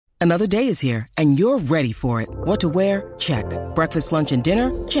Another day is here, and you're ready for it. What to wear? Check. Breakfast, lunch, and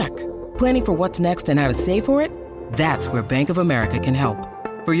dinner? Check. Planning for what's next and how to save for it? That's where Bank of America can help.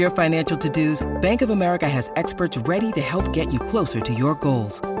 For your financial to-dos, Bank of America has experts ready to help get you closer to your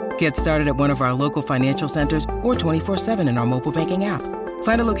goals. Get started at one of our local financial centers or 24/7 in our mobile banking app.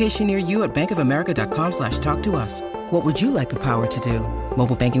 Find a location near you at bankofamerica.com/talktous. What would you like the power to do?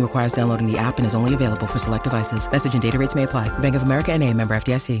 Mobile banking requires downloading the app and is only available for select devices. Message and data rates may apply. Bank of America N.A., member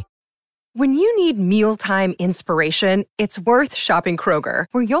FDIC. When you need mealtime inspiration, it's worth shopping Kroger,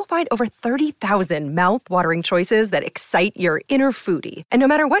 where you'll find over 30,000 mouth-watering choices that excite your inner foodie. And no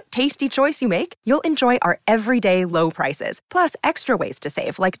matter what tasty choice you make, you'll enjoy our everyday low prices, plus extra ways to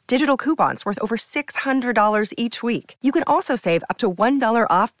save, like digital coupons worth over $600 each week. You can also save up to $1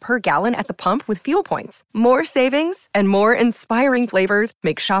 off per gallon at the pump with fuel points. More savings and more inspiring flavors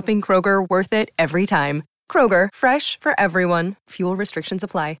make shopping Kroger worth it every time. Kroger, fresh for everyone. Fuel restrictions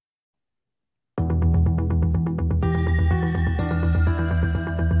apply.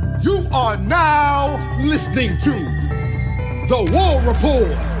 You are now listening to the War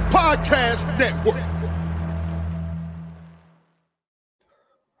Report Podcast Network.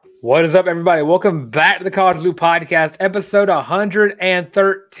 What is up, everybody? Welcome back to the College Loop Podcast, episode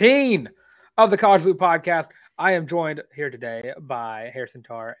 113 of the College Loop Podcast. I am joined here today by Harrison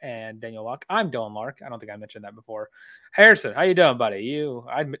Tarr and Daniel Luck. I'm Dylan Lark. I don't think I mentioned that before. Harrison, how you doing, buddy?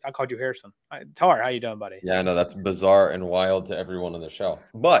 I called you Harrison. Tarr, how you doing, buddy? Yeah, I know that's bizarre and wild to everyone on the show,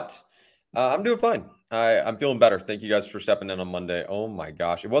 but I'm doing fine. I'm feeling better. Thank you guys for stepping in on Monday. Oh my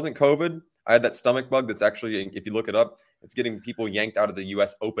gosh, it wasn't COVID. I had that stomach bug that's actually, if you look it up, it's getting people yanked out of the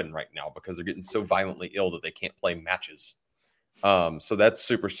U.S. Open right now because they're getting so violently ill that they can't play matches. So that's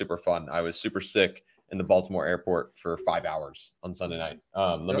super, super fun. I was super sick in the Baltimore airport for 5 hours on Sunday night.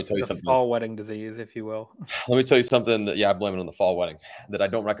 Let me tell you something. Fall wedding disease, if you will. Let me tell you something that, I blame it on the fall wedding, that I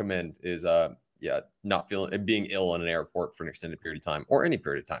don't recommend is, not being ill in an airport for an extended period of time or any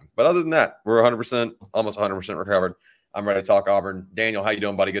period of time. But other than that, we're 100%, almost 100% recovered. I'm ready to talk Auburn. Daniel, how you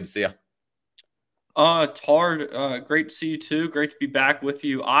doing, buddy? Good to see you. Tard, great to see you too. Great to be back with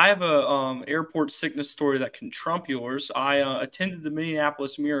you. I have a airport sickness story that can trump yours. I attended the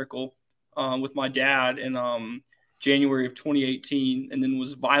Minneapolis Miracle with my dad in January of 2018, and then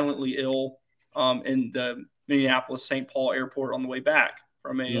was violently ill in the Minneapolis St. Paul airport on the way back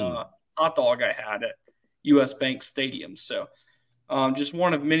from a hot dog I had at U.S. Bank Stadium. So just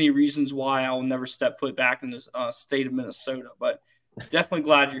one of many reasons why I will never step foot back in this state of Minnesota. But definitely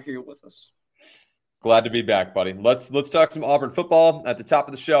glad you're here with us. Glad to be back, buddy. Let's talk some Auburn football at the top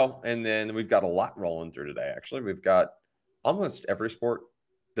of the show, and then we've got a lot rolling through today. Actually, we've got almost every sport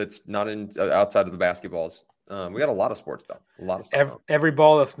that's not outside of the basketballs. We got a lot of sports though. A lot of stuff. Every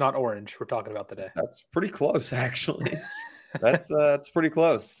ball that's not orange, we're talking about today. That's pretty close, actually. That's pretty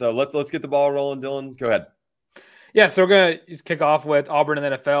close. So let's get the ball rolling, Dylan. Go ahead. Yeah, so we're gonna just kick off with Auburn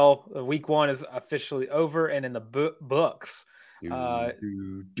and the NFL. Week 1 is officially over and in the books.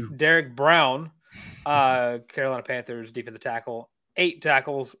 Derek Brown, Carolina Panthers defensive tackle, 8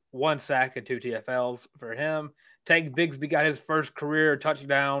 tackles, 1 sack, and 2 TFLs for him. Tank Bigsby got his first career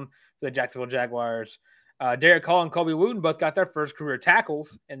touchdown for the Jacksonville Jaguars. Derek Hall and Kobe Wooten both got their first career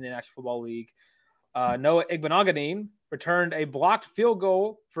tackles in the National Football League. Noah Igbenogany returned a blocked field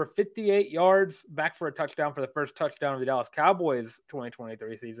goal for 58 yards back for a touchdown for the first touchdown of the Dallas Cowboys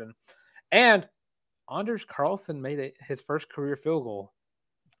 2023 season. And Anders Carlson made his first career fild goal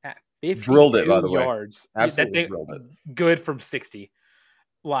at 52 drilled it, by the yards. Way. Absolutely drilled it. Good from 60.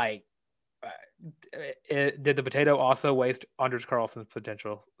 Did the potato also waste Anders Carlson's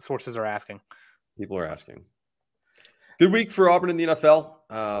potential? Sources are asking. People are asking. Good week for Auburn in the NFL.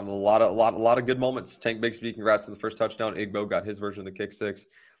 A lot of good moments. Tank Bigsby, congrats on the first touchdown. Igbo got his version of the kick six.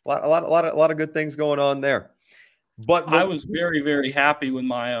 A lot of good things going on there. But I was very, very happy with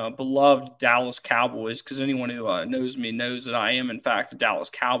my beloved Dallas Cowboys, because anyone who knows me knows that I am, in fact, a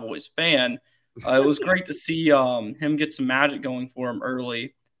Dallas Cowboys fan. It was great to see him get some magic going for him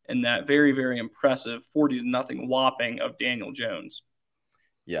early in that very, very impressive 40-0 whopping of Daniel Jones.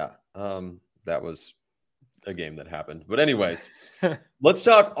 Yeah, that was a game that happened. But anyways, let's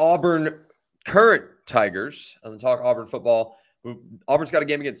talk Auburn current Tigers and then talk Auburn football. Auburn's got a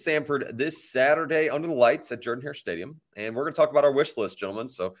game against Samford this Saturday under the lights at Jordan-Hare Stadium. And we're going to talk about our wish list, gentlemen.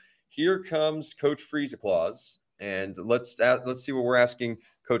 So here comes Coach Freeze Claus. And let's see what we're asking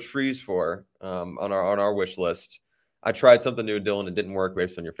Coach Freeze for on our wish list. I tried something new, Dylan. It didn't work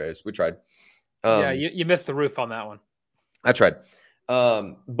based on your face. We tried. You missed the roof on that one. I tried.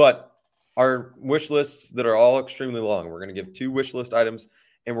 But our wish lists that are all extremely long, we're going to give 2 wish list items.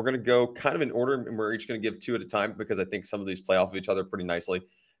 And we're going to go kind of in order, and we're each going to give 2 at a time because I think some of these play off of each other pretty nicely.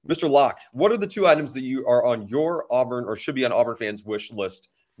 Mr. Locke, what are the 2 items that you are on your Auburn or should be on Auburn fans' wish list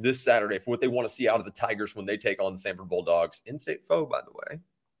this Saturday for what they want to see out of the Tigers when they take on the Samford Bulldogs, in-state foe, by the way,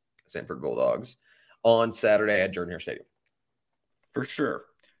 Samford Bulldogs, on Saturday at Jordan-Hare Stadium? For sure.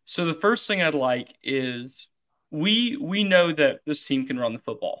 So the first thing I'd like is we know that this team can run the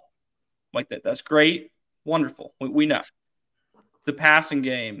football. Like that. That's great. Wonderful. We know. The passing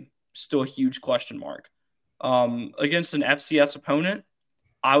game, still a huge question mark. Against an FCS opponent,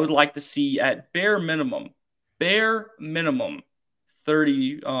 I would like to see at bare minimum, 30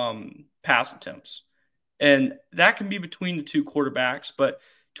 pass attempts. And that can be between the 2 quarterbacks. But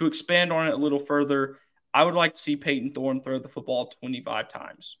to expand on it a little further, I would like to see Peyton Thorne throw the football 25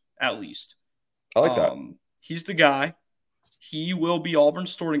 times, at least. I like that. He's the guy. He will be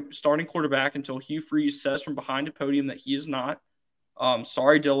Auburn's starting quarterback until Hugh Freeze says from behind the podium that he is not.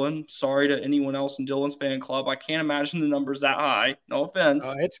 Sorry, Dylan. Sorry to anyone else in Dylan's fan club. I can't imagine the numbers that high. No offense.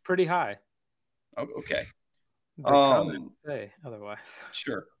 It's pretty high. Oh, okay. The comments say otherwise.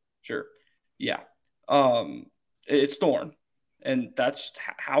 Sure. Yeah. It's Thorne, and that's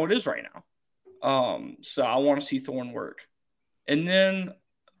how it is right now. So I want to see Thorne work. And then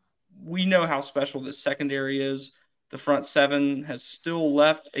we know how special this secondary is. The front 7 has still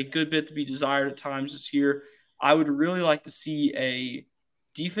left a good bit to be desired at times this year. I would really like to see a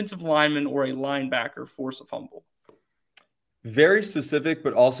defensive lineman or a linebacker force a fumble. Very specific,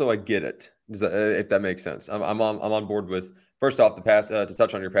 but also I get it, if that makes sense. I'm on board with, first off, the pass. To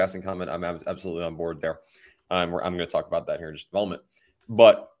touch on your passing comment, I'm absolutely on board there. I'm going to talk about that here in just a moment.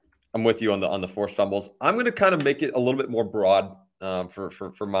 But I'm with you on the forced fumbles. I'm going to kind of make it a little bit more broad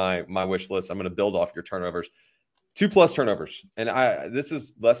for my wish list. I'm going to build off your turnovers. 2+ turnovers. And this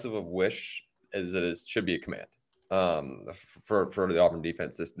is less of a wish as it should be a command for the Auburn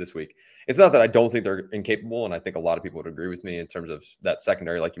defense this week. It's not that I don't think they're incapable, and I think a lot of people would agree with me in terms of that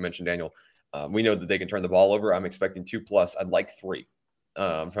secondary, like you mentioned, Daniel. We know that they can turn the ball over. I'm expecting 2+. I'd like 3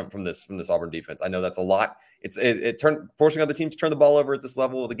 from this Auburn defense. I know that's a lot. Forcing other teams to turn the ball over at this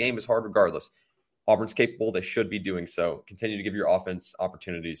level of the game is hard regardless. Auburn's capable. They should be doing so. Continue to give your offense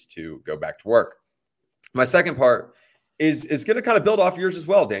opportunities to go back to work. My second part is going to kind of build off yours as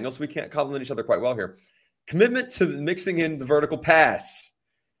well, Daniel, so we can't compliment each other quite well here. Commitment to mixing in the vertical pass.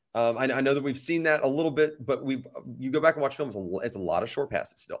 I know that we've seen that a little bit, but you go back and watch films, it's a lot of short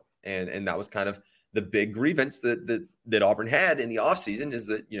passes still. And that was kind of the big grievance that Auburn had in the offseason is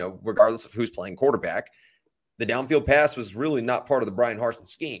that, regardless of who's playing quarterback, the downfield pass was really not part of the Brian Harsin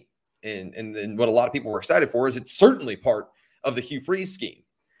scheme. And what a lot of people were excited for is it's certainly part of the Hugh Freeze scheme.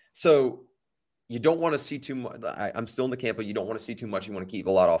 So you don't want to see too much. I'm still in the camp, but you don't want to see too much. You want to keep a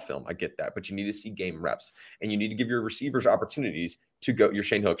lot off film. I get that, but you need to see game reps, and you need to give your receivers opportunities to go. Your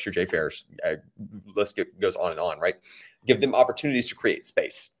Shane Hooks, your Jay Ferris, list goes on and on, right? Give them opportunities to create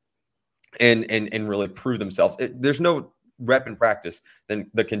space and really prove themselves. There's no rep in practice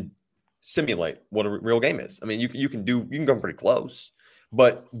that can simulate what a real game is. I mean, you can come pretty close,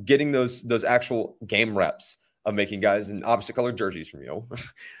 but getting those actual game reps of making guys in opposite colored jerseys from you.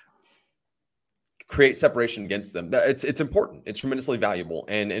 Create separation against them. It's important. It's tremendously valuable.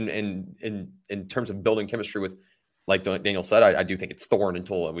 And in terms of building chemistry with, like Daniel said, I do think it's Thorne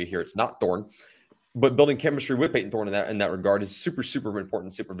until we hear it's not Thorne. But building chemistry with Peyton Thorne in that regard is super, super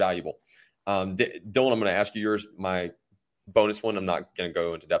important, super valuable. Dylan, I'm going to ask you yours. My bonus one, I'm not going to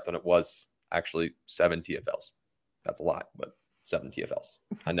go into depth on it, was actually 7 TFLs. That's a lot, but 7 TFLs.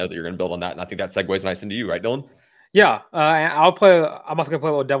 I know that you're going to build on that, and I think that segues nice into you, right, Dylan? Yeah, I'm also going to play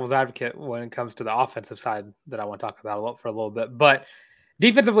a little devil's advocate when it comes to the offensive side that I want to talk about for a little bit. But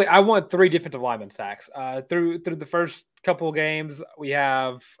defensively, I want 3 defensive lineman sacks. Through the first couple of games, we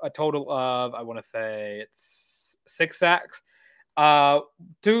have a total of, I want to say it's 6 sacks.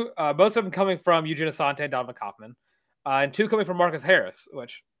 2, most of them coming from Eugene Asante and Donovan Kaufman, and 2 coming from Marcus Harris,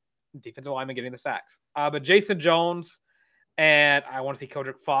 which defensive lineman getting the sacks. But Jason Jones. And I want to see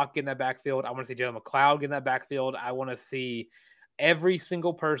Keldrick Falk get in that backfield. I want to see Jalen McLeod get in that backfield. I want to see every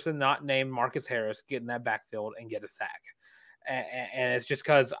single person not named Marcus Harris get in that backfield and get a sack. And it's just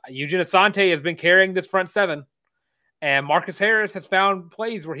because Eugene Asante has been carrying this front 7. And Marcus Harris has found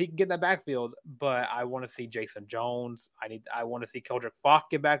plays where he can get in that backfield. But I want to see Jason Jones. I want to see Keldrick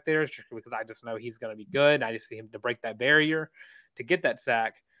Falk get back there strictly because I just know he's going to be good. I just need him to break that barrier to get that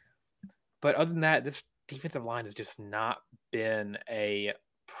sack. But other than that, this defensive line has just not been a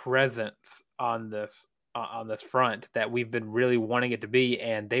presence on this front that we've been really wanting it to be,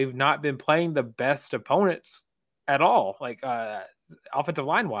 and they've not been playing the best opponents at all, like offensive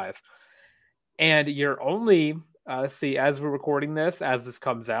line wise. And you're only let's see, as we're recording this, as this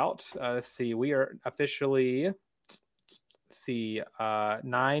comes out, let's see, we are officially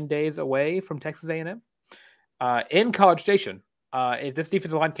 9 days away from Texas A&M in College Station. If this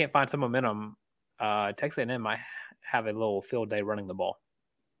defensive line can't find some momentum, Texas A&M might have a little field day running the ball.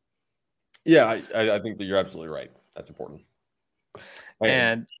 Yeah, I think that you're absolutely right. That's important.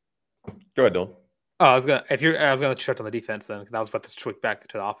 And go ahead, Dylan. Oh, I was gonna touch on the defense then, because I was about to switch back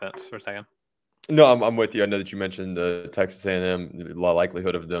to the offense for a second. No, I'm with you. I know that you mentioned the Texas A&M. The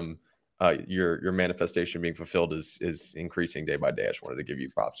likelihood of them, your manifestation being fulfilled is increasing day by day. I just wanted to give you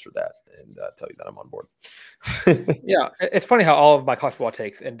props for that and tell you that I'm on board. Yeah, it's funny how all of my college football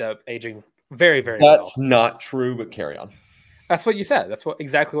takes end up aging very, very well. That's not true, but carry on. That's what you said. That's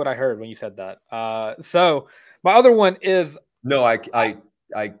exactly what I heard when you said that. So my other one is no, I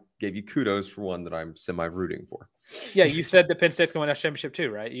gave you kudos for one that I'm semi-rooting for. Yeah, you said that Penn State's going to championship too,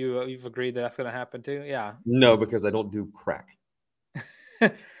 right? You've agreed that that's going to happen too? Yeah. No, because I don't do crack.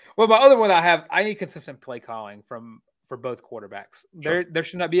 Well, my other one I need consistent play calling for both quarterbacks. Sure. There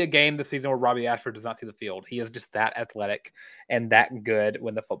should not be a game this season where Robbie Ashford does not see the field. He is just that athletic and that good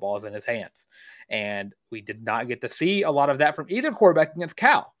when the football is in his hands. And we did not get to see a lot of that from either quarterback against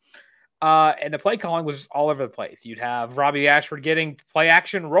Cal. And the play calling was all over the place. You'd have Robbie Ashford getting play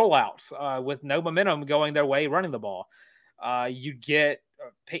action rollouts with no momentum going their way running the ball. You'd get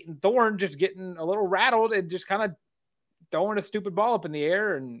Peyton Thorne just getting a little rattled and just kind of throwing a stupid ball up in the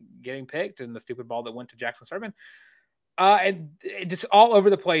air and getting picked, and the stupid ball that went to Jackson Sermon. And it just all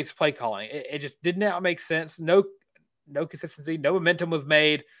over the place play calling. It just did not make sense. No consistency, no momentum was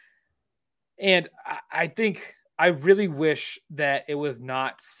made. And I think I really wish that it was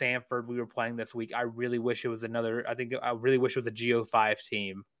not Samford we were playing this week. I really wish it was I really wish it was a GO5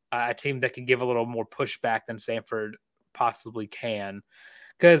 team, a team that can give a little more pushback than Samford possibly can.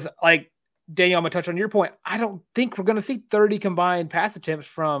 Because, like, Daniel, I'm going to touch on your point. I don't think we're going to see 30 combined pass attempts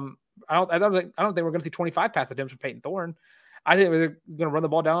from – I don't think we're going to see 25 pass attempts from Peyton Thorne. I think we're going to run the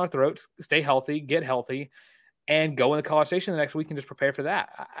ball down our throats, stay healthy, get healthy, and go in the College Station the next week and just prepare for that.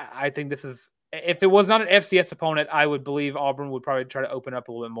 I think this is – if it was not an FCS opponent, I would believe Auburn would probably try to open up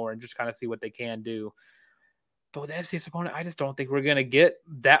a little bit more and just kind of see what they can do. But with the FCS opponent, I just don't think we're going to get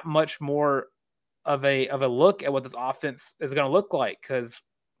that much more of a look at what this offense is going to look like. Because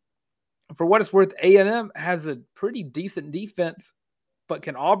for what it's worth, A&M has a pretty decent defense, but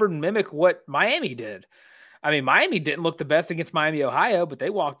can Auburn mimic what Miami did? I mean, Miami didn't look the best against Miami, Ohio, but they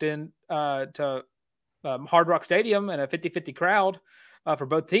walked in to Hard Rock Stadium and a 50-50 crowd for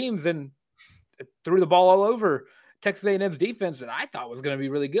both teams and threw the ball all over Texas A&M's defense that I thought was going to be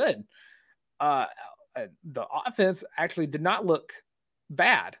really good. The offense actually did not look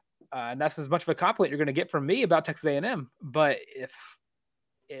bad. And that's as much of a compliment you're going to get from me about Texas A&M. But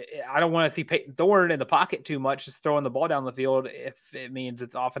I don't want to see Peyton Thorne in the pocket too much, just throwing the ball down the field if it means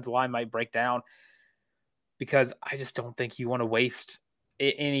its offensive line might break down, because I just don't think you want to waste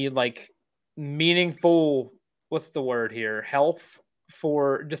any like meaningful, what's the word here, health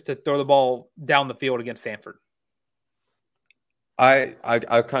for just to throw the ball down the field against Samford. I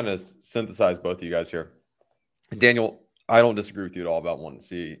kind of synthesized both of you guys here. Daniel, I don't disagree with you at all about wanting to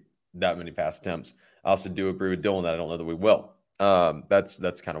see that many pass attempts. I also do agree with Dylan that I don't know that we will.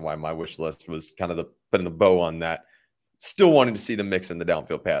 That's kind of why my wish list was kind of putting the bow on that. Still wanting to see them mix in the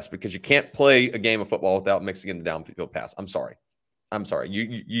downfield pass, because you can't play a game of football without mixing in the downfield pass. I'm sorry.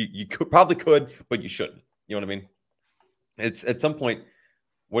 You probably could, but you shouldn't. You know what I mean? It's at some point,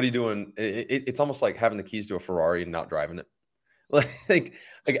 what are you doing? It's almost like having the keys to a Ferrari and not driving it. Like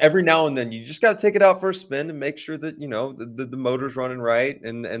every now and then you just got to take it out for a spin and make sure that, you know, the motor's running right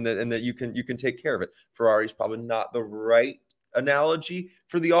and that you can take care of it. Ferrari's probably not the right analogy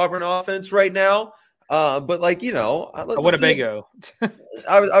for the Auburn offense right now. But like, you know, Winnebago.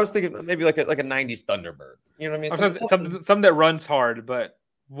 I was thinking maybe like a 90s Thunderbird. You know what I mean? Something that runs hard but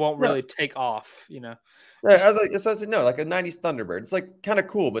won't really take off, you know. Yeah, I said no, like a 90s Thunderbird. It's like kind of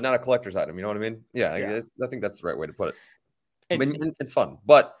cool, but not a collector's item. You know what I mean? Yeah. I think that's the right way to put it. And fun.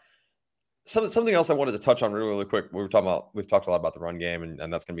 But something else I wanted to touch on really quick. We've talked a lot about the run game,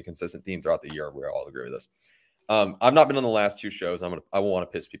 and that's going to be a consistent theme throughout the year. We all agree with this. I've not been on the last two shows. I want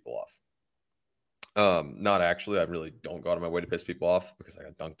to piss people off. Not actually. I really don't go out of my way to piss people off because I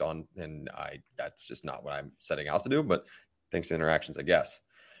got dunked on, and that's just not what I'm setting out to do. But thanks to interactions, I guess.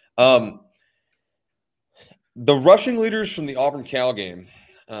 The rushing leaders from the Auburn-Cal game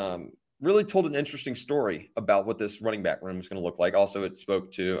really told an interesting story about what this running back room was going to look like. Also, it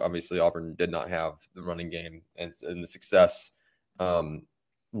spoke to, obviously, Auburn did not have the running game and the success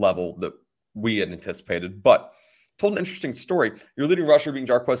level that we had anticipated, but told an interesting story. Your leading rusher being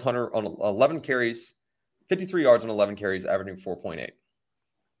Jarquez Hunter on 11 carries, 53 yards on 11 carries, averaging 4.8.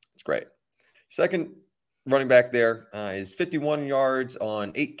 It's great. Second running back there, is 51 yards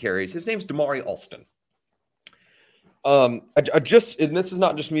on 8 carries. His name's Damari Alston. I just, and this is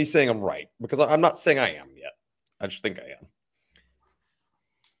not just me saying I'm right, because I'm not saying I am yet. I just think I am.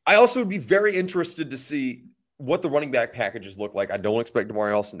 I also would be very interested to see what the running back packages look like. I don't expect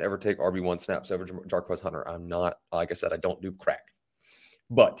Damari Alston to ever take RB1 snaps over Jarquez Hunter. I'm not, like I said, I don't do crack.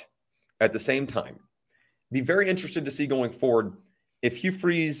 But at the same time, be very interested to see going forward if Hugh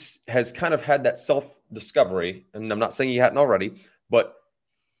Freeze has kind of had that self-discovery, and I'm not saying he hadn't already, but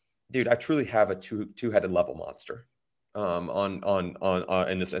dude, I truly have a two-headed level monster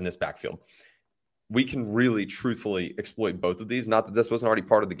in this backfield. We can really truthfully exploit both of these. Not that this wasn't already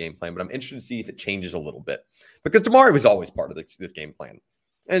part of the game plan, but I'm interested to see if it changes a little bit, because Damari was always part of this game plan.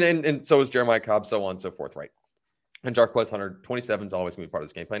 And so is Jeremiah Cobb, so on and so forth, right? And Jarquez Hunter, 27 is always going to be part of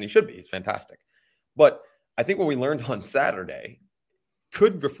this game plan. He should be. He's fantastic. But I think what we learned on Saturday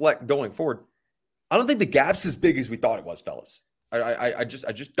could reflect going forward. I don't think the gap's as big as we thought it was, fellas. I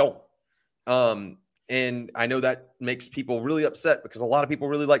just don't. And I know that makes people really upset, because a lot of people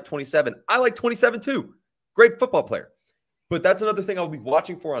really like 27. I like 27 too. Great football player. But that's another thing I'll be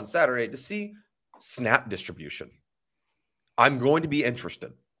watching for on Saturday, to see snap distribution. I'm going to be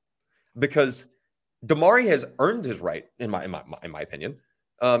interested, because Damari has earned his right, in my opinion,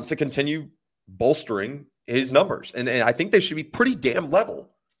 to continue bolstering his numbers. And I think they should be pretty damn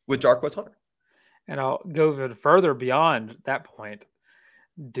level with Jarquez Hunter. And I'll go even further beyond that point.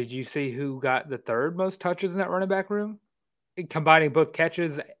 Did you see who got the third most touches in that running back room, combining both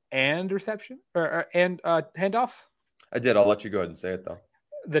catches and reception and handoffs? I did. I'll let you go ahead and say it, though.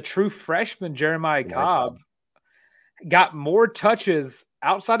 The true freshman Jeremiah Cobb got more touches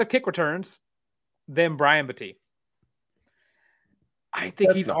outside of kick returns than Brian Battie. I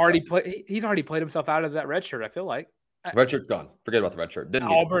think he's already played himself out of that red shirt, I feel like. Red shirt's gone. Forget about the red shirt.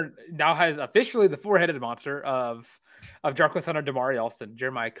 Auburn now has officially the four-headed monster of Jarquez Hunter, Damari Alston,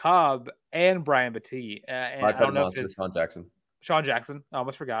 Jeremiah Cobb, and Brian Battie. And I don't know if it's Sean Jackson. I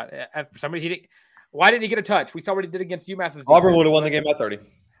almost forgot. For some reason, why didn't he get a touch? We saw what he did against UMass's. Auburn would have won the game by 30.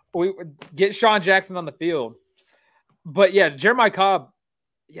 We would get Sean Jackson on the field. But yeah, Jeremiah Cobb,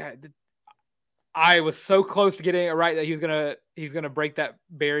 yeah, I was so close to getting it right that he's gonna break that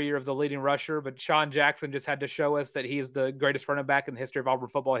barrier of the leading rusher, but Sean Jackson just had to show us that he is the greatest running back in the history of Auburn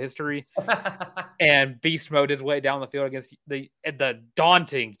football history, and beast mode his way down the field against the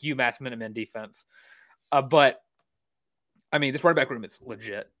daunting UMass Minutemen defense. But I mean, this running back room is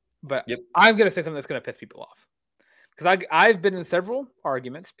legit. But yep. I'm gonna say something that's gonna piss people off, because I've been in several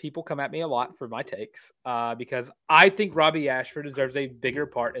arguments. People come at me a lot for my takes, because I think Robbie Ashford deserves a bigger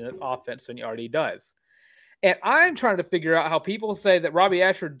part in this offense than he already does. And I'm trying to figure out how people say that Robbie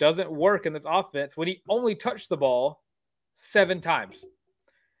Ashford doesn't work in this offense when he only touched the ball 7 times,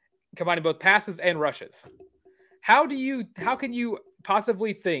 combining both passes and rushes. How can you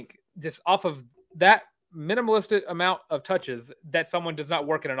possibly think, just off of that minimalistic amount of touches, that someone does not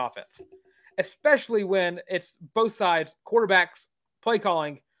work in an offense? Especially when it's both sides, quarterbacks, play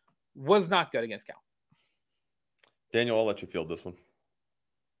calling was not good against Cal. Daniel, I'll let you field this one.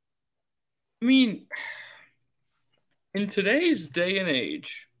 I mean, in today's day and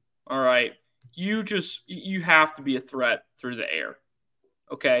age, all right, you have to be a threat through the air,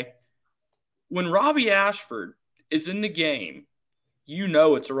 okay? When Robbie Ashford is in the game, you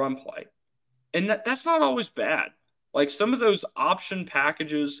know it's a run play. And that's not always bad. Like some of those option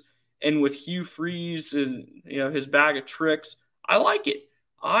packages, and with Hugh Freeze and his bag of tricks, I like it.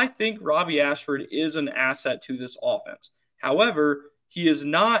 I think Robbie Ashford is an asset to this offense. However, he is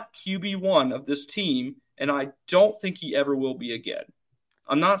not QB1 of this team, and I don't think he ever will be again.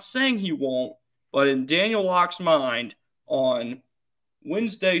 I'm not saying he won't, but in Daniel Locke's mind, on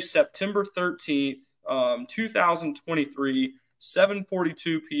Wednesday, September 13th, 2023,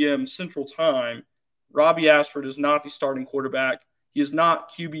 7:42 p.m. Central Time, Robbie Ashford is not the starting quarterback. He is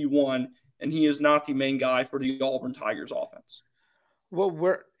not QB1, and he is not the main guy for the Auburn Tigers offense. Well,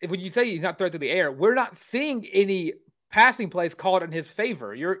 when you say he's not thrown through the air, we're not seeing any passing plays called in his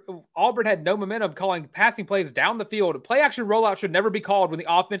favor. Auburn had no momentum calling passing plays down the field. Play action rollout should never be called when the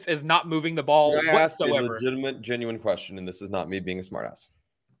offense is not moving the ball whatsoever. I asked a legitimate, genuine question, and this is not me being a smartass.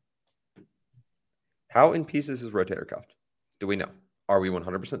 How in pieces is rotator cuff? Do we know? Are we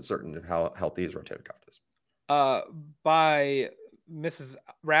 100% certain of how healthy his rotator cuff is? By Mrs.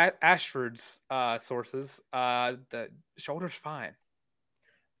 Ashford's sources, the shoulder's fine.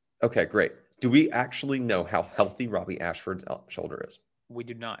 Okay, great. Do we actually know how healthy Robbie Ashford's shoulder is? We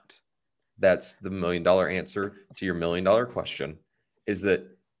do not. That's the $1 million answer to your $1 million question, is that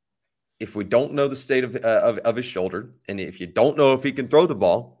if we don't know the state of his shoulder, and if you don't know if he can throw the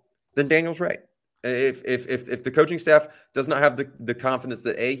ball, then Daniel's right. If the coaching staff does not have the confidence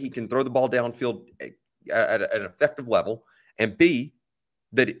that A, he can throw the ball downfield at an effective level, and B,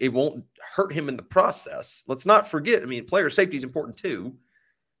 that it won't hurt him in the process. Let's not forget, I mean, player safety is important too.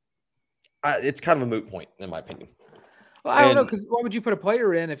 It's kind of a moot point, in my opinion. Well, I don't know, because why would you put a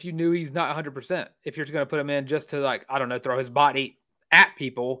player in if you knew he's not 100%? If you're just going to put him in just to, like, I don't know, throw his body at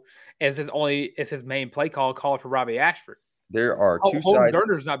people as his main play call for Robbie Ashford. There are two Holden sides.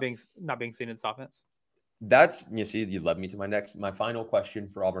 Gardner's not being seen in this offense. You led me to my final question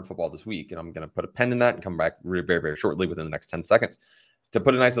for Auburn football this week, and I'm going to put a pen in that and come back very, very shortly within the next 10 seconds to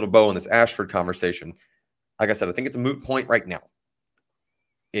put a nice little bow on this Ashford conversation. Like I said, I think it's a moot point right now.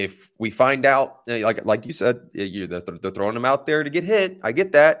 If we find out, like you said, they're throwing him out there to get hit. I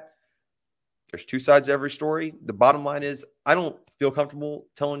get that. There's two sides to every story. The bottom line is I don't feel comfortable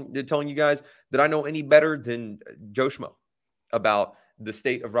telling you guys that I know any better than Joe Schmo about the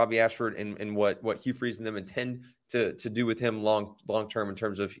state of Robbie Ashford and what Hugh Freeze and them intend to do with him long term in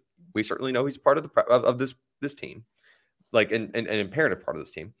terms of, we certainly know he's part of this team, like an imperative part of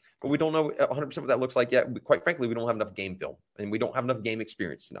this team, but we don't know 100% what that looks like yet. Quite frankly, we don't have enough game film and we don't have enough game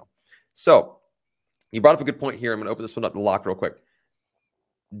experience to know. So you brought up a good point here. I'm going to open this one up to Locke real quick.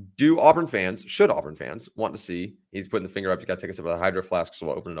 Should Auburn fans want to see, he's putting the finger up, he's got to take a sip of the hydro flask, so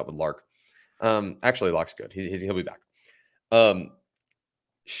we'll open it up with Lark. Actually, Locke's good. He'll be back.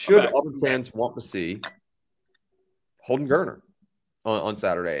 Should Auburn fans want to see Holden Gurner on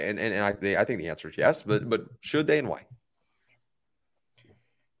Saturday? And I think the answer is yes, but should they and why?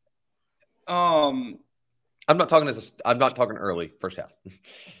 I'm not talking early first half.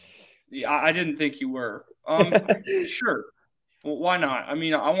 Yeah, I didn't think you were. Sure. Well, why not? I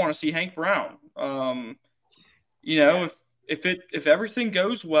mean, I want to see Hank Brown. Yes. If everything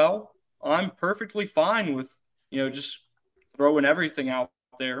goes well, I'm perfectly fine with, just throwing everything out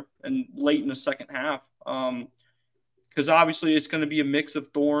there and late in the second half. Because obviously it's going to be a mix of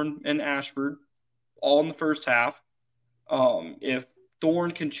Thorne and Ashford all in the first half. If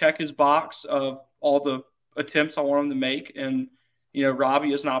Thorne can check his box of all the attempts I want him to make, and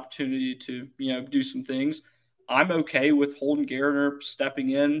Robbie has an opportunity to do some things, I'm okay with Holden Gardner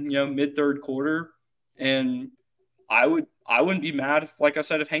stepping in mid third quarter, and I wouldn't be mad if, like I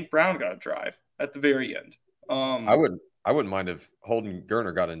said, if Hank Brown got a drive at the very end. I wouldn't mind if Holden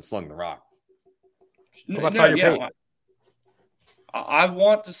Gurner got in and slung the rock. I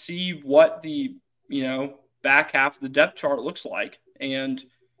want to see what the back half of the depth chart looks like, and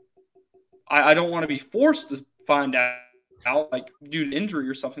I don't want to be forced to find out like due to injury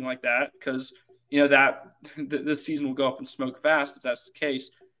or something like that, because that this season will go up in smoke fast if that's the case.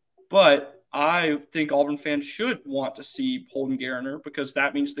 But I think Auburn fans should want to see Holden Gardner, because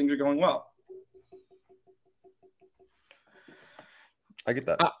that means things are going well. I get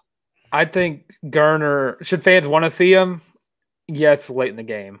that. I think Gurner, should fans want to see him? Yes, late in the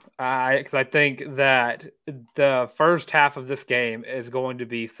game. Because I think that the first half of this game is going to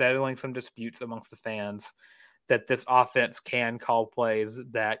be settling some disputes amongst the fans that this offense can call plays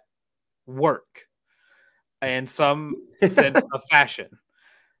that work in some sense of fashion.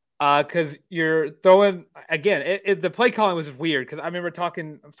 Because you're throwing, again, the play calling was weird, because I remember I was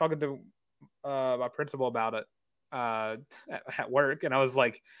talking to my principal about it at work, and I was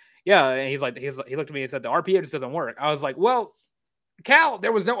like, yeah, and he looked at me and said the RPO just doesn't work. I was like, well, Cal,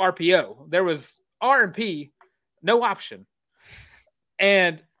 there was no RPO, there was R&P, no option.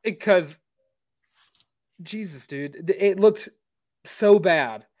 And because Jesus, dude, it looked so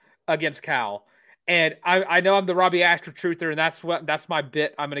bad against Cal. And I know I'm the Robbie Ashford truther, and that's my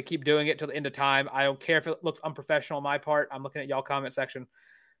bit. I'm going to keep doing it till the end of time. I don't care if it looks unprofessional on my part. I'm looking at y'all comment section.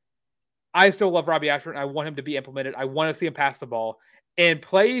 I still love Robbie Ashford, and I want him to be implemented. I want to see him pass the ball and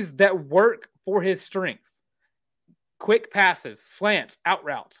plays that work for his strengths. Quick passes, slants, out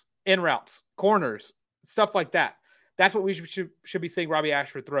routes, in routes, corners, stuff like that. That's what we should be seeing Robbie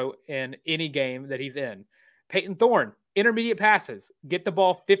Ashford throw in any game that he's in. Peyton Thorne, intermediate passes, get the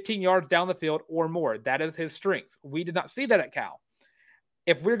ball 15 yards down the field or more. That is his strength. We did not see that at Cal.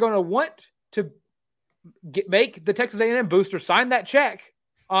 If we're going to want to make the Texas A&M booster sign that check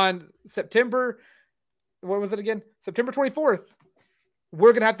on September 24th,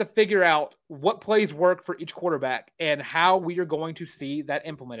 we're going to have to figure out what plays work for each quarterback and how we are going to see that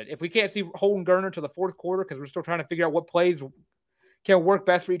implemented. If we can't see Holden Gurner to the fourth quarter because we're still trying to figure out what plays can work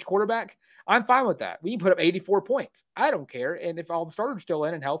best for each quarterback, I'm fine with that. We can put up 84 points. I don't care. And if all the starters are still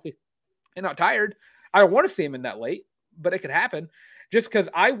in and healthy and not tired, I don't want to see him in that late, but it could happen just because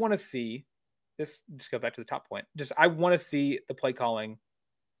I want to see this. Just go back to the top point. I want to see the play calling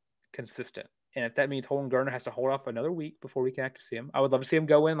consistent. And if that means Holden Geriner has to hold off another week before we can actually see him, I would love to see him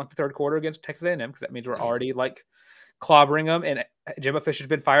go in like the third quarter against Texas A&M, because that means we're already like clobbering them. And Jimbo Fisher's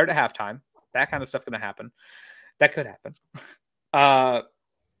been fired at halftime. That kind of stuff going to happen. That could happen.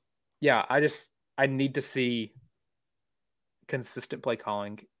 Yeah, I need to see consistent play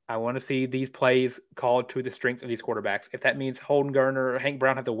calling. I want to see these plays called to the strength of these quarterbacks. If that means Holden Geriner or Hank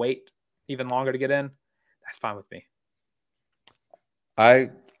Brown have to wait even longer to get in, that's fine with me. I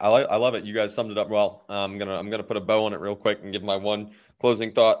love it. You guys summed it up well. I'm gonna put a bow on it real quick and give my one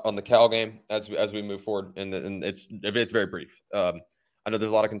closing thought on the Cal game as we move forward. And it's very brief. I know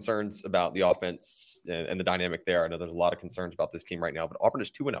there's a lot of concerns about the offense and the dynamic there. I know there's a lot of concerns about this team right now, but Auburn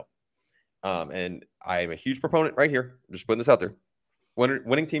is 2-0. And I am a huge proponent right here. I'm just putting this out there.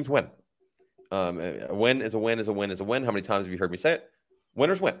 Winning teams win. A win is a win is a win is a win. How many times have you heard me say it?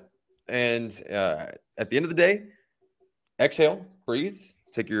 Winners win. And at the end of the day, exhale, breathe,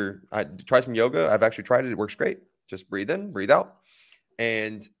 try some yoga. I've actually tried it. It works great. Just breathe in, breathe out,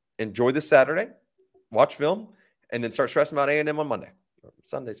 and enjoy this Saturday. Watch film, and then start stressing about A&M on Monday.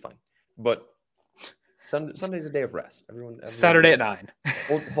 Sunday's fine, but Sunday's a day of rest. Everyone Saturday at 9.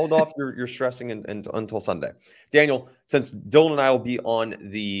 hold off your stressing and until Sunday. Daniel, since Dylan and I will be on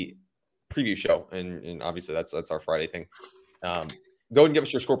the preview show, and obviously that's our Friday thing. Go ahead and give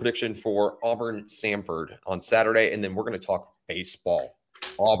us your score prediction for Auburn Samford on Saturday, and then we're going to talk baseball.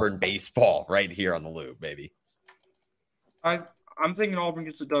 Auburn baseball right here on the Loop, baby. I'm thinking Auburn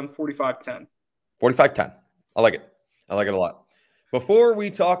gets it done 45-10. 45-10. I like it. I like it a lot. Before we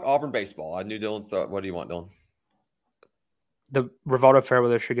talk Auburn baseball, I knew Dylan's thought. What do you want, Dylan? The Rivaldo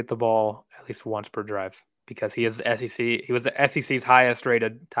Fairweather should get the ball at least once per drive, because he was the SEC's highest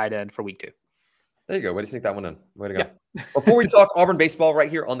rated tight end for week 2. There you go. Way to sneak that one in. Way to go. Yeah. Before we talk Auburn baseball right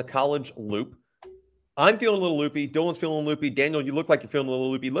here on the College Loop, I'm feeling a little loopy. Dylan's feeling loopy. Daniel, you look like you're feeling a little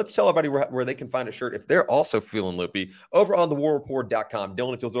loopy. Let's tell everybody where they can find a shirt if they're also feeling loopy over on thewarreport.com.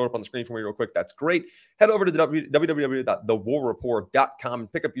 Dylan, if you'll throw it up on the screen for me real quick, that's great. Head over to www.thewarreport.com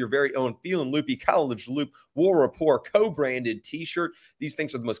and pick up your very own Feeling Loopy College Loop War Report co-branded t-shirt. These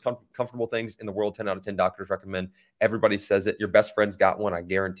things are the most comfortable things in the world. 10 out of 10 doctors recommend. Everybody says it. Your best friend's got one. I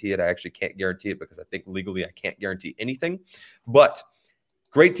guarantee it. I actually can't guarantee it because I think legally I can't guarantee anything. But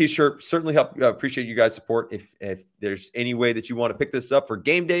great t-shirt. Certainly appreciate you guys' support. If there's any way that you want to pick this up for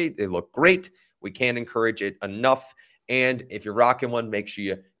game day, they look great. We can't encourage it enough. And if you're rocking one, make sure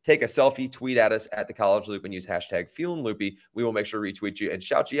you take a selfie, tweet at us at the College Loop, and use hashtag Feeling Loopy. We will make sure to retweet you and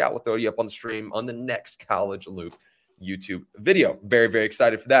shout you out. We'll throw you up on the stream on the next College Loop YouTube video. Very, very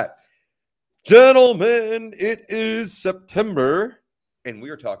excited for that. Gentlemen, it is September, and we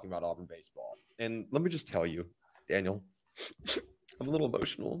are talking about Auburn baseball. And let me just tell you, Daniel, I'm a little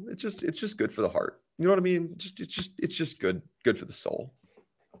emotional. It's just good for the heart. You know what I mean? It's just good for the soul.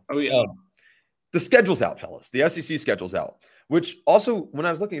 Oh yeah. The schedule's out, fellas. The SEC schedule's out. Which also, when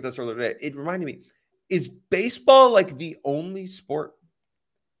I was looking at this earlier today, it reminded me: is baseball like the only sport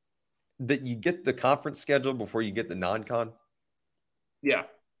that you get the conference schedule before you get the non-con? Yeah,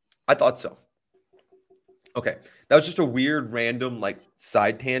 I thought so. Okay, that was just a weird, random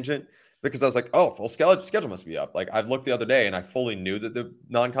side tangent. Because I was like, oh, full schedule must be up. I've looked the other day, and I fully knew that the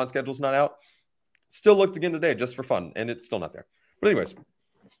non-con schedule's not out. Still looked again today just for fun, and it's still not there. But anyways,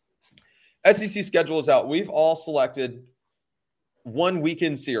 SEC schedule is out. We've all selected one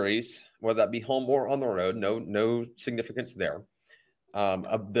weekend series, whether that be home or on the road. No significance there.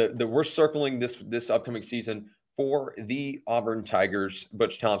 We're circling this upcoming season for the Auburn Tigers,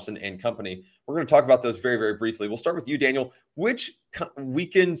 Butch Thompson and company. We're going to talk about those very, very briefly. We'll start with you, Daniel. Which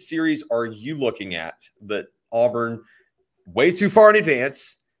weekend series are you looking at that Auburn way too far in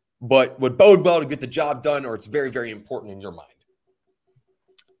advance, but would bode well to get the job done, or it's very, very important in your mind?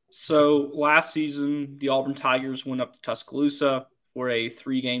 So last season, the Auburn Tigers went up to Tuscaloosa for a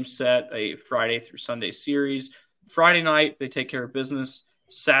 3-game set, a Friday through Sunday series. Friday night, they take care of business.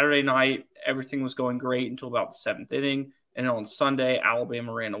 Saturday night, everything was going great until about the 7th inning. And on Sunday,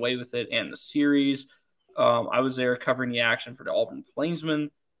 Alabama ran away with it and the series. I was there covering the action for the Auburn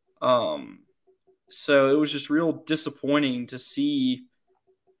Plainsmen. So it was just real disappointing to see,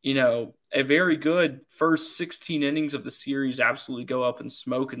 a very good first 16 innings of the series absolutely go up in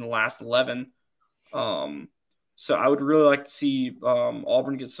smoke in the last 11. So I would really like to see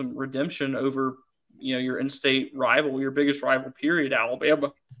Auburn get some redemption over, your in-state rival, your biggest rival, period,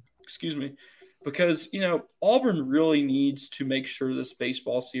 Alabama. Excuse me. Because, Auburn really needs to make sure this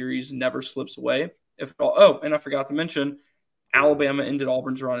baseball series never slips away. And I forgot to mention, Alabama ended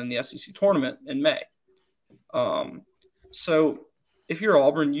Auburn's run in the SEC tournament in May. So if you're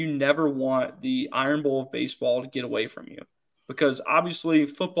Auburn, you never want the Iron Bowl of baseball to get away from you. Because obviously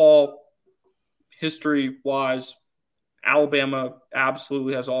football, history-wise, Alabama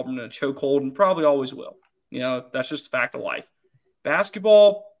absolutely has Auburn in a chokehold and probably always will. That's just a fact of life.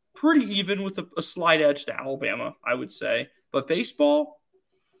 Basketball, pretty even with a slight edge to Alabama, I would say. But baseball,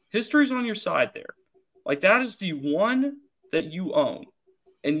 history's on your side there. Like, that is the one that you own,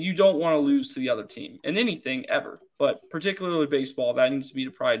 and you don't want to lose to the other team in anything ever. But particularly baseball, that needs to be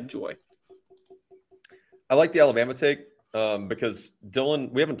the pride and joy. I like the Alabama take because,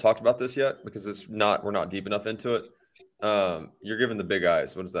 Dylan, we haven't talked about this yet because we're not deep enough into it. You're giving the big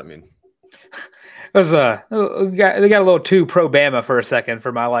eyes. What does that mean? It was they got a little too pro Bama for a second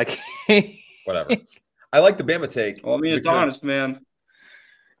for my liking. Whatever. I like the Bama take. Well, I mean, it's honest, man.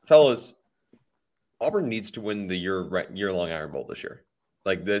 Fellas, Auburn needs to win the year-long Iron Bowl this year.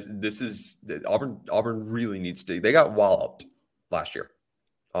 Like this is Auburn really needs to. They got walloped last year.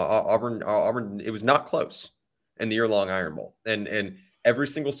 Auburn. It was not close in the year-long Iron Bowl, and every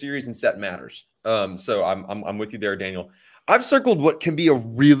single series and set matters. So I'm with you there, Daniel. I've circled what can be a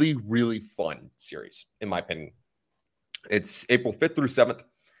really, really fun series, in my opinion. It's April 5th through 7th.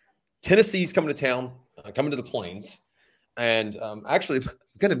 Tennessee's coming to town, coming to the Plains. And actually, I'm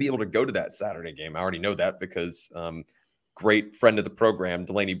going to be able to go to that Saturday game. I already know that because great friend of the program,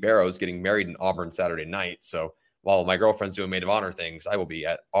 Delaney Barrows, getting married in Auburn Saturday night. So while my girlfriend's doing maid of honor things, I will be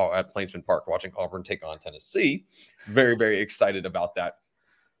at Plainsman Park watching Auburn take on Tennessee. Very, very excited about that.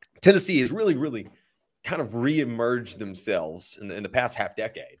 Tennessee has really, really kind of reemerged themselves in the past half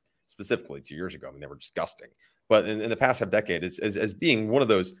decade, specifically 2 years ago. I mean, they were disgusting. But in the past half decade, as being one of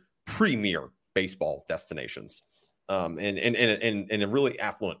those premier baseball destinations. And a really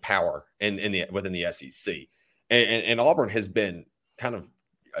affluent power within the SEC. And Auburn has been kind of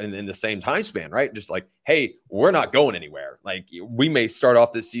in the same time span, right? Just like, hey, we're not going anywhere. Like, we may start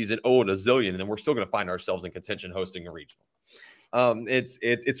off this season 0-0, and then we're still going to find ourselves in contention hosting a regional.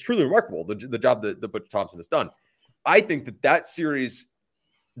 It's truly remarkable, the job that Butch Thompson has done. I think that series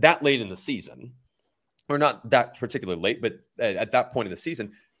that late in the season, or not that particularly late, but at that point in the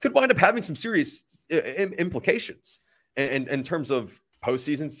season, could wind up having some serious implications in terms of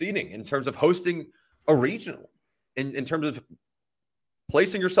postseason seeding, in terms of hosting a regional, in terms of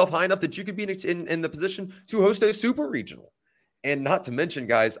placing yourself high enough that you could be in the position to host a super regional. And not to mention,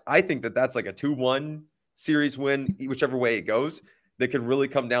 guys, I think that's like a 2-1 series win, whichever way it goes, that could really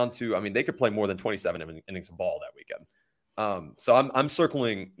come down to, I mean, they could play more than 27 innings of ball that weekend. So I'm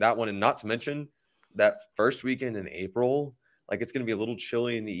circling that one, and not to mention that first weekend in April, like, it's going to be a little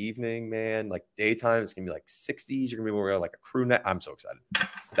chilly in the evening, man. Like, daytime, it's going to be like 60s. You're going to be wearing like a crew neck. I'm so excited.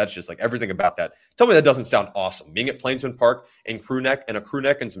 That's just like everything about that. Tell me that doesn't sound awesome. Being at Plainsman Park in a crew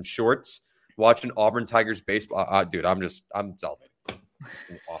neck and some shorts, watching Auburn Tigers baseball. Dude, I'm salivating. It's going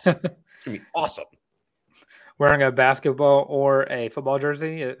to be awesome. It's going to be awesome. Wearing a basketball or a football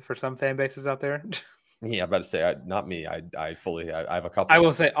jersey for some fan bases out there. Yeah, I'm about to say, not me. I have a couple. I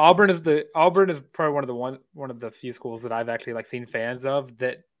will say Auburn is probably one of the few schools that I've actually like seen fans of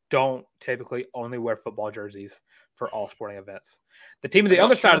that don't typically only wear football jerseys for all sporting events. The team on the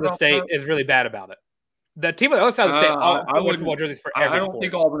other side of the state is really bad about it. The team on the other side of the state wear football jerseys for every sport. I don't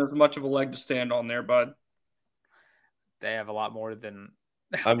think Auburn has much of a leg to stand on there, bud. They have a lot more than.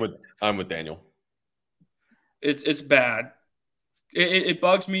 I'm with Daniel. It's bad. It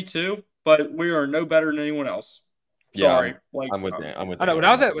bugs me too. But we are no better than anyone else. Sorry, yeah, I'm with that. I know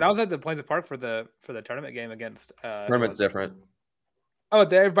when I was at the Plainsman Park for the tournament game against. Tournament's different. Oh,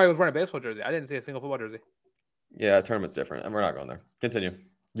 everybody was wearing a baseball jersey. I didn't see a single football jersey. Yeah, tournament's different, and we're not going there. Continue.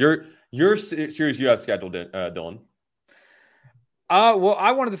 Your series you have scheduled, Dylan. Well,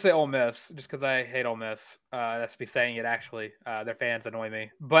 I wanted to say Ole Miss just because I hate Ole Miss. That's me saying it. Actually, their fans annoy me.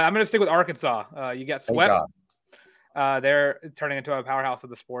 But I'm going to stick with Arkansas. You got swept. They're turning into a powerhouse of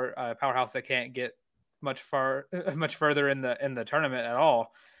the sport, a powerhouse that can't get much further in the tournament at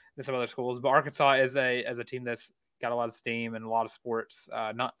all than some other schools. But Arkansas is a team that's got a lot of steam and a lot of sports,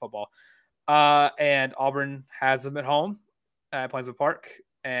 not football. And Auburn has them at home at Plainsman Park,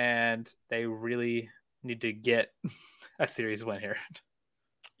 and they really need to get a series win here.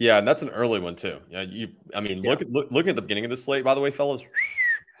 Yeah, and that's an early one too. Yeah, looking at the beginning of the slate, by the way, fellas.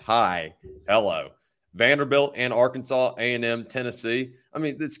 Hi, hello. Vanderbilt and Arkansas, A&M, Tennessee. I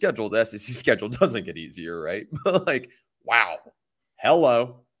mean, the SEC schedule doesn't get easier, right? But like, wow.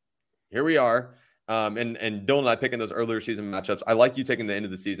 Hello. Here we are. And Dylan and I picking those earlier season matchups. I like you taking the end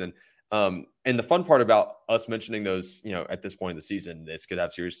of the season. And the fun part about us mentioning those, at this point in the season, this could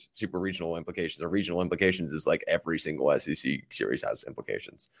have serious super regional implications or regional implications is like every single SEC series has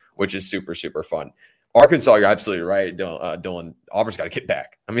implications, which is super, super fun. Arkansas, you're absolutely right, Dylan. Auburn's got to get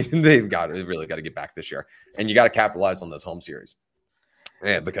back. I mean, they've really got to get back this year, and you got to capitalize on those home series.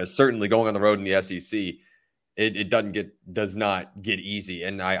 Yeah, because certainly going on the road in the SEC, it does not get easy.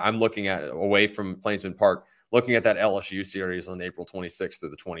 And I'm looking at away from Plainsman Park, looking at that LSU series on April 26th through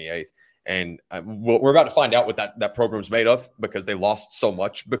the 28th. And we're about to find out what that program's made of, because they lost so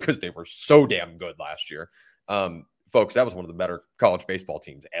much because they were so damn good last year. Folks, that was one of the better college baseball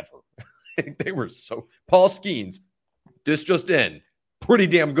teams ever. They were so – Paul Skeens, this just in, pretty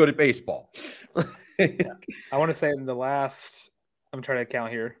damn good at baseball. Yeah. I want to say in the last – I'm trying to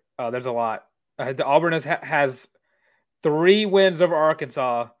count here. There's a lot. The Auburn has 3 wins over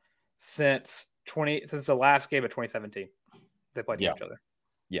Arkansas since the last game of 2017. They played each other.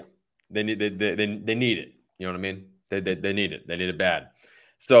 Yeah. They need it. You know what I mean? They need it. They need it bad.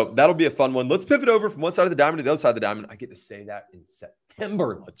 So that'll be a fun one. Let's pivot over from one side of the diamond to the other side of the diamond. I get to say that in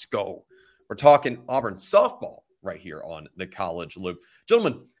September. Let's go. We're talking Auburn softball right here on the College Loop.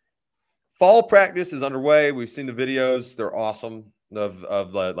 Gentlemen, fall practice is underway. We've seen the videos. They're awesome of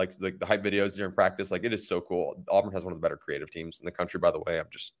the hype videos during practice. Like, it is so cool. Auburn has one of the better creative teams in the country, by the way. I'm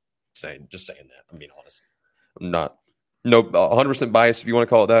just saying that. I'm being honest. I'm not 100% biased, if you want to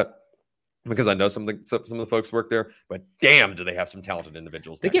call it that, because I know some of the folks work there, but damn, do they have some talented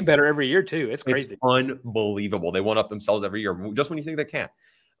individuals. They get better every year too. It's crazy. It's unbelievable. They one up themselves every year, just when you think they can't.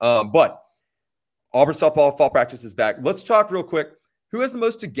 But Auburn softball fall practice is back. Let's talk real quick. Who has the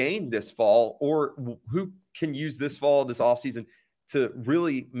most to gain this fall, or who can use this fall, this offseason, to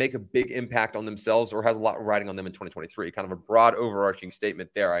really make a big impact on themselves, or has a lot riding on them in 2023? Kind of a broad overarching statement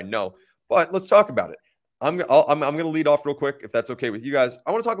there, I know, but let's talk about it. I'm going to lead off real quick, if that's okay with you guys.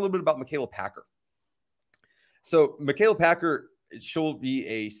 I want to talk a little bit about Michaela Packer. So Michaela Packer, she'll be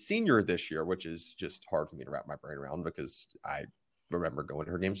a senior this year, which is just hard for me to wrap my brain around, because I remember going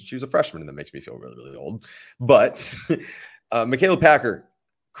to her games when she was a freshman, and that makes me feel really, really old. But Michaela Packer,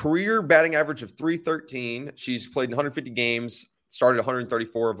 career batting average of .313. She's played in 150 games, started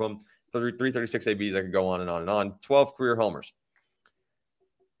 134 of them, 336 ABs. I could go on and on and on. 12 career homers.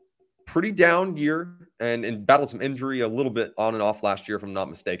 Pretty down year, and battled some injury a little bit on and off last year, if I'm not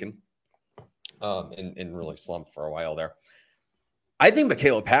mistaken, and really slumped for a while there. I think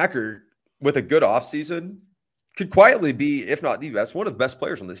Michaela Packer, with a good offseason, could quietly be, if not the best, one of the best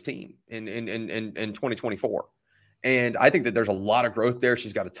players on this team in 2024. And I think that there's a lot of growth there.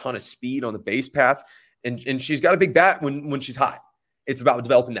 She's got a ton of speed on the base paths, and she's got a big bat when she's hot. It's about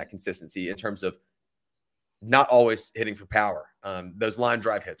developing that consistency in terms of not always hitting for power. Those line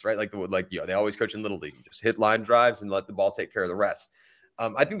drive hits, right? They always coach in Little League. You just hit line drives and let the ball take care of the rest.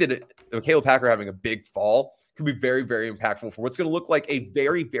 I think that Michaela Packer having a big fall could be very, very impactful for what's going to look like a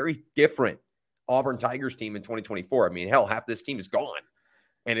very, very different Auburn Tigers team in 2024. I mean, hell, half this team is gone.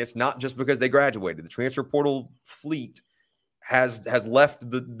 And it's not just because they graduated. The transfer portal fleet has left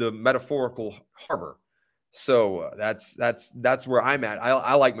the metaphorical harbor. So that's where I'm at.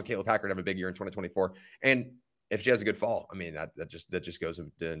 I like Michaela Packer to have a big year in 2024. And if she has a good fall, I mean, that just goes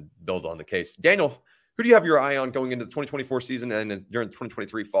and build on the case. Daniel, who do you have your eye on going into the 2024 season and during the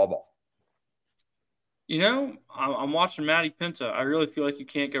 2023 fall ball? I'm watching Maddie Penta. I really feel like you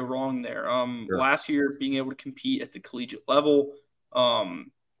can't go wrong there. Sure. Last year, being able to compete at the collegiate level.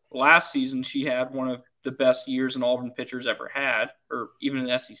 Last season, she had one of the best years an Auburn pitcher's ever had, or even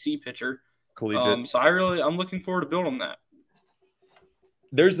an SEC pitcher. Collegiate. So I'm looking forward to building that.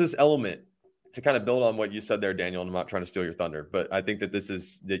 There's this element to kind of build on what you said there, Daniel, and I'm not trying to steal your thunder, but I think that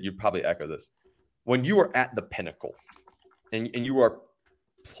that you probably echo this. When you are at the pinnacle and you are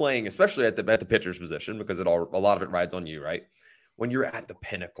playing, especially at the pitcher's position, because a lot of it rides on you, right? When you're at the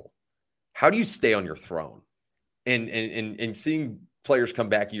pinnacle, how do you stay on your throne? And seeing players come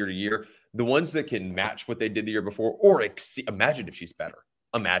back year to year, the ones that can match what they did the year before, or imagine if she's better.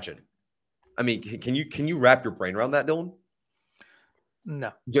 Imagine. I mean, can you wrap your brain around that, Dylan?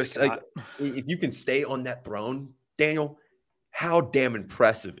 No. Just like, if you can stay on that throne, Daniel, how damn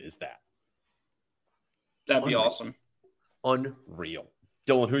impressive is that? That'd be awesome. Unreal.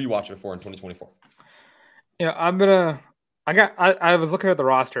 Dylan, who are you watching for in 2024? I was looking at the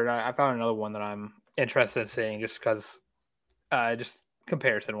roster, and I found another one that I'm interested in seeing, just because, just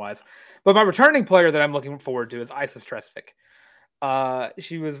comparison wise. But my returning player that I'm looking forward to is Isa Stresvik.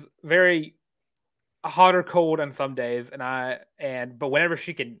 She was very hot or cold on some days, but whenever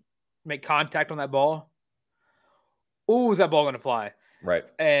she can make contact on that ball, is that ball going to fly? Right.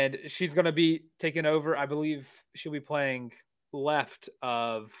 And she's going to be taking over. I believe she'll be playing left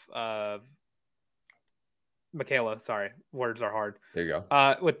of Michaela. Sorry, words are hard. There you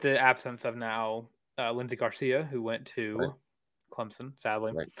go. With the absence of now Lindsey Garcia, who went to Clemson,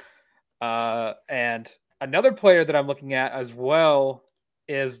 sadly. Right. And another player that I'm looking at as well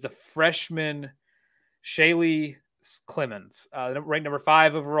is the freshman Shaylee Clemens, ranked number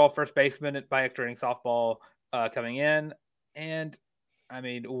 5 overall first baseman by extra inning softball coming in. And I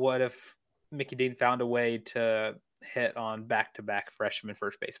mean, what if Mickey Dean found a way to hit on back-to-back freshman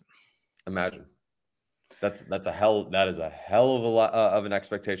first baseman? Imagine. That is a hell of a lot of an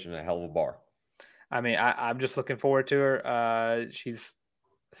expectation and a hell of a bar. I mean, I'm just looking forward to her. She's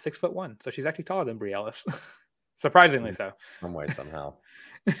 6'1", so she's actually taller than Brie Ellis. Surprisingly so. Some way, somehow.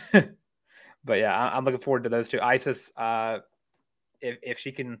 But yeah, I'm looking forward to those two. Isis, if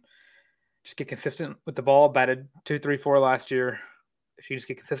she can just get consistent with the ball, batted 234 last year. If she just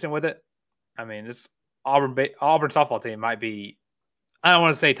get consistent with it, I mean, this Auburn softball team might be, I don't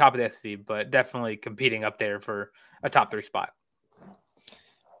want to say top of the SEC, but definitely competing up there for a top 3 spot.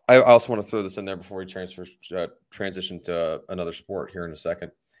 I also want to throw this in there before we transition to another sport here in a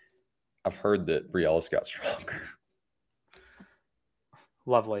second. I've heard that Brie Ellis got stronger.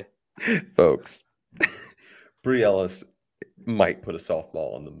 Lovely. Folks, Brie Ellis might put a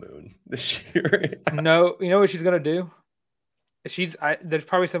softball on the moon this year. No, you know what she's going to do? There's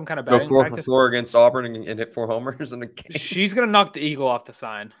probably some kind of batting go 4 practice. for 4 against Auburn and hit 4 homers in a game. She's going to knock the eagle off the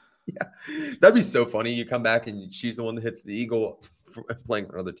sign. Yeah, that'd be so funny. You come back and she's the one that hits the eagle playing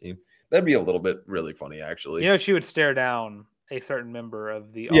for another team. That'd be a little bit really funny, actually. You know, she would stare down a certain member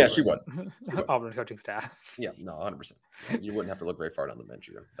of the she would. Auburn coaching staff. Yeah, no, 100%. You wouldn't have to look very far down the bench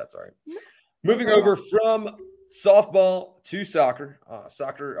either. That's all right. Moving over from softball to soccer.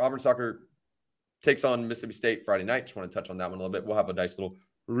 Auburn soccer takes on Mississippi State Friday night. Just want to touch on that one a little bit. We'll have a nice little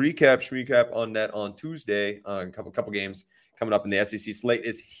recap on that on Tuesday. A couple games coming up in the SEC slate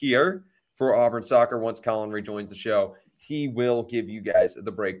is here for Auburn soccer. Once Colin rejoins the show, he will give you guys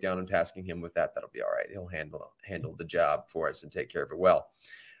the breakdown and tasking him with that. That'll be all right. He'll handle the job for us and take care of it well.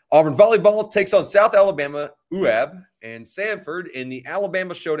 Auburn volleyball takes on South Alabama, UAB, and Samford in the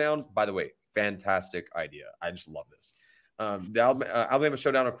Alabama Showdown. By the way, fantastic idea. I just love this. The Alabama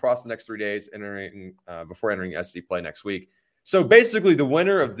Showdown across the next 3 days, before entering SEC play next week. So basically, the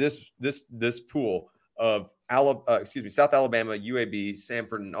winner of this pool of South Alabama, UAB,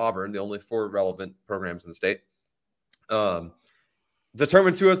 Samford, and Auburn, the only 4 relevant programs in the state,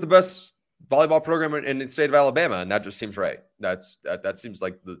 determines who has the best volleyball program in the state of Alabama, and that just seems right. That seems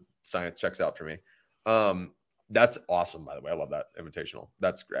like the science checks out for me. That's awesome, by the way. I love that invitational.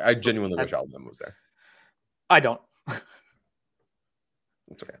 That's great. I genuinely wish Alabama was there. I don't.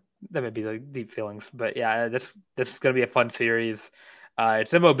 It's okay. That would be like deep feelings, but yeah, this is going to be a fun series.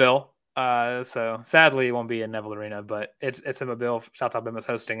 It's in Mobile, so sadly it won't be in Neville Arena, but it's in Mobile. South Alabama's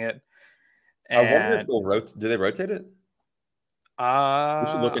hosting it. And, I wonder if they'll do they rotate it? We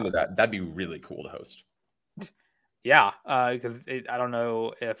should look into that. That'd be really cool to host. Yeah, because I don't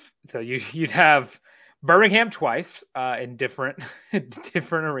know if so. You'd have Birmingham twice in different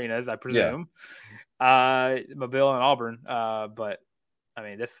arenas, I presume. Yeah. Mobile and Auburn, but I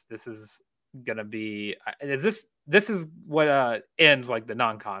mean this is gonna be. This is what ends like the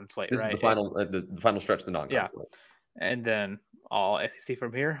non-con slate. This right? is the final stretch of the non-con slate. And then all SEC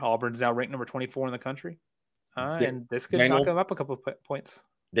from here. Auburn's now ranked number 24 in the country. And this could knock them up a couple of points.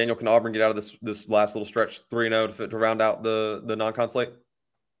 Daniel, can Auburn get out of this last little stretch 3-0 to round out the non-con slate?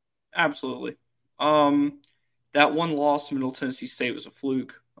 Absolutely. That one loss to Middle Tennessee State was a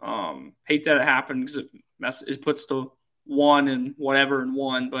fluke. Hate that it happened because it puts the 1 and whatever and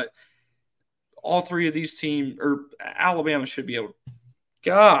 1, but all 3 of these teams, or Alabama should be able.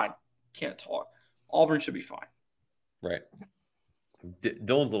 God, can't talk. Auburn should be fine. Right.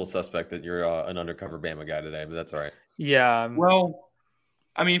 Dylan's a little suspect that you're an undercover Bama guy today, but that's all right. Yeah. Well,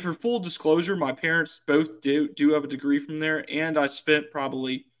 I mean, for full disclosure, my parents both do have a degree from there, and I spent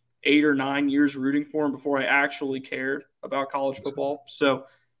probably 8 or 9 years rooting for them before I actually cared about college football. So,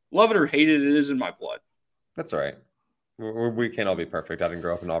 love it or hate it, it is in my blood. That's all right. We can't all be perfect. I didn't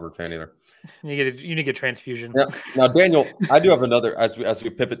grow up an Auburn fan either. You need to get transfusion. Now, Daniel, I do have another, as we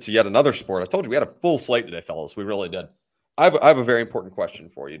pivot to yet another sport. I told you we had a full slate today, fellas. We really did. I have a very important question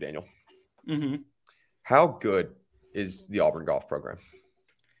for you, Daniel. Mm-hmm. How good is the Auburn golf program?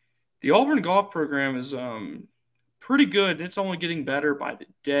 The Auburn golf program is pretty good. It's only getting better by the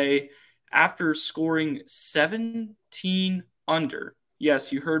day. After scoring 17 under,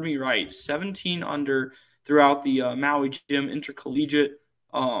 yes, you heard me right, 17 under throughout the Maui Gym Intercollegiate,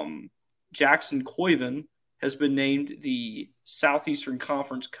 Jackson Coyven has been named the Southeastern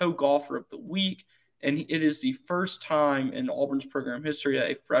Conference Co-Golfer of the Week, and it is the first time in Auburn's program history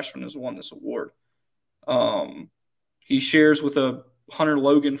that a freshman has won this award. He shares with Hunter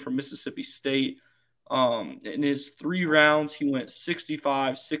Logan from Mississippi State. In his 3 rounds, he went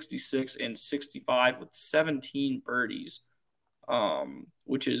 65, 66, and 65 with 17 birdies,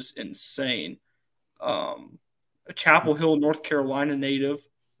 which is insane. Chapel Hill, North Carolina native.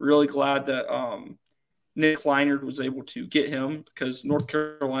 Really glad that Nick Leinard was able to get him because North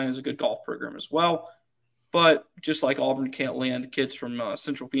Carolina is a good golf program as well. But just like Auburn can't land kids from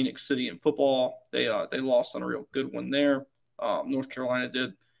Central Phoenix City in football, they lost on a real good one there. North Carolina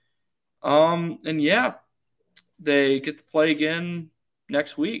did. And yeah, they get to play again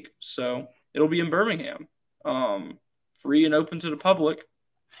next week. So it'll be in Birmingham, free and open to the public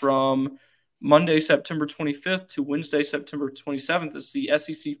from Monday, September 25th to Wednesday, September 27th. It's the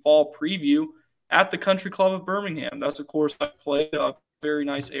SEC Fall Preview at the Country Club of Birmingham. That's, of course, I play a very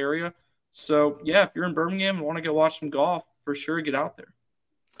nice area. So, yeah, if you're in Birmingham and want to go watch some golf, for sure, get out there.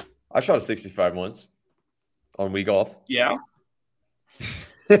 I shot a 65 once on Wii Golf. Yeah.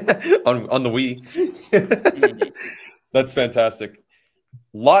 on the Wii. That's fantastic.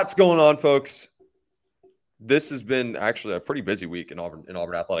 Lots going on, folks. This has been actually a pretty busy week in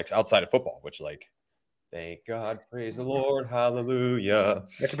Auburn athletics outside of football, which, like, thank God, praise the Lord, hallelujah.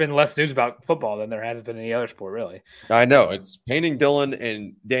 There's been less news about football than there has been any other sport, really. I know. It's painting Dylan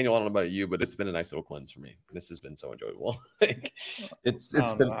and Daniel. I don't know about you, but it's been a nice little cleanse for me. This has been so enjoyable.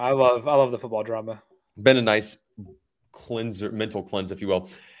 I love the football drama. Been a nice cleanser, mental cleanse, if you will.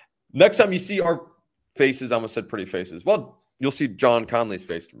 Next time you see our faces, I almost said pretty faces. Well, you'll see John Conley's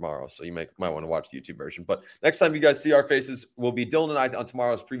face tomorrow, so you might want to watch the YouTube version. But next time you guys see our faces, will be Dylan and I on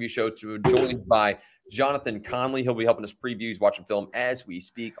tomorrow's preview show, joined by Jonathan Conley. He'll be helping us preview. He's watching film as we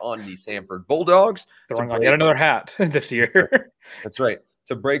speak on the Samford Bulldogs. Throwing on yet another hat this year. That's right.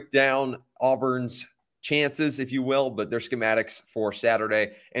 To break down Auburn's chances, if you will, but their schematics for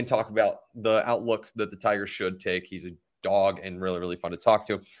Saturday, and talk about the outlook that the Tigers should take. He's a dog and really, really fun to talk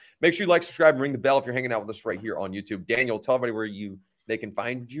to. Make sure you like, subscribe, and ring the bell if you're hanging out with us right here on YouTube. Daniel, tell everybody where they can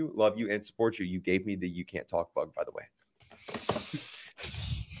find you, love you, and support you. You gave me the you can't talk bug, by the way.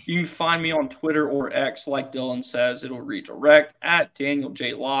 You can find me on Twitter or X, like Dylan says. It'll redirect at Daniel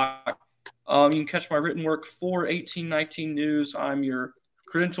J. Locke. You can catch my written work for 1819 News. I'm your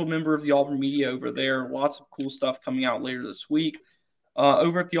credentialed member of the Auburn media over there. Lots of cool stuff coming out later this week.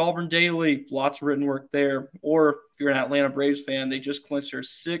 Over at the Auburn Daily, lots of written work there. Or if you're an Atlanta Braves fan, they just clinched their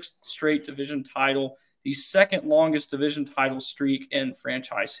 6th straight division title, the second longest division title streak in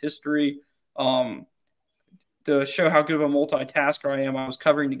franchise history. To show how good of a multitasker I am, I was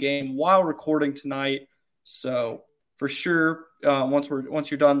covering the game while recording tonight. So for sure, once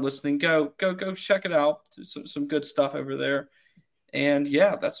you're done listening, go check it out. Some good stuff over there. And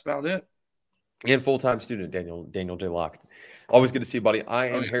yeah, that's about it. And full-time student, Daniel J. Locke. Always good to see you, buddy. I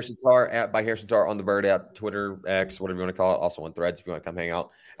am Harrison Tar at by Harrison Tar on the Bird app, Twitter, X, whatever you want to call it. Also on Threads if you want to come hang out.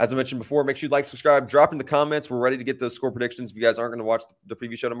 As I mentioned before, make sure you like, subscribe, drop in the comments. We're ready to get those score predictions. If you guys aren't going to watch the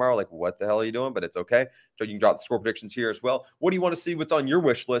preview show tomorrow, like, what the hell are you doing? But it's okay. So you can drop the score predictions here as well. What do you want to see? What's on your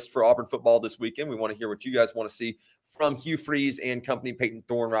wish list for Auburn football this weekend? We want to hear what you guys want to see from Hugh Freeze and company, Peyton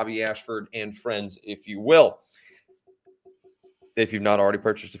Thorne, Robbie Ashford, and friends, if you will. If you've not already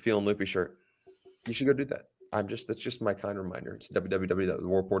purchased a Feelin' Loopy shirt, you should go do that. That's just my kind reminder. It's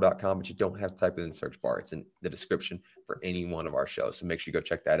www.thewarreport.com, but you don't have to type it in the search bar. It's in the description for any one of our shows. So make sure you go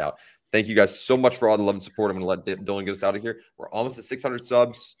check that out. Thank you guys so much for all the love and support. I'm going to let Dylan get us out of here. We're almost at 600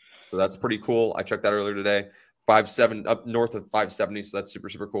 subs, so that's pretty cool. I checked that earlier today. 570 up north of 570, so that's super,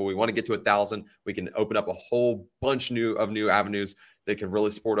 super cool. We want to get to 1,000. We can open up a whole bunch of new avenues that can really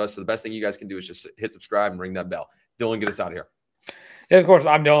support us. So the best thing you guys can do is just hit subscribe and ring that bell. Dylan, get us out of here. And of course,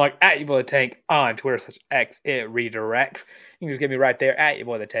 I'm Dylan, at your boy the Tank on Twitter /X. It redirects. You can just get me right there at your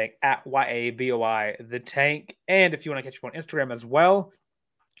boy the Tank, at YABOI the Tank. And if you want to catch me on Instagram as well,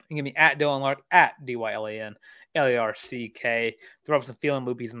 you can get me at Dylan Lark, at DYLANLARCK. Throw up some Feelin'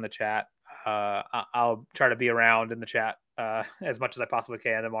 Loopies in the chat. I'll try to be around in the chat as much as I possibly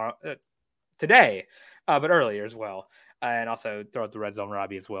can today, but earlier as well. And also throw out the Red Zone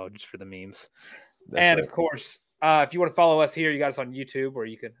Robbie as well, just for the memes. That's right. Of course, if you want to follow us here, you got us on YouTube, or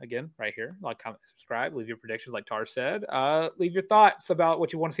you can, again, right here, like, comment, subscribe, leave your predictions like Tar said. Leave your thoughts about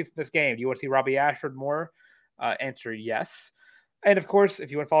what you want to see from this game. Do you want to see Robbie Ashford more? Answer yes. And, of course, if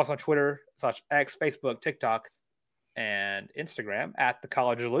you want to follow us on Twitter /X, Facebook, TikTok, and Instagram at The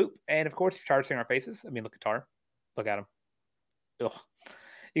College Loop. And, of course, Tar's seeing our faces. I mean, look at Tar. Look at him. Ugh.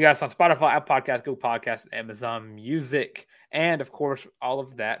 You got us on Spotify, Apple Podcasts, Google Podcasts, and Amazon Music. And, of course, all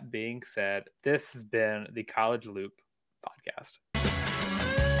of that being said, this has been the College Loop podcast.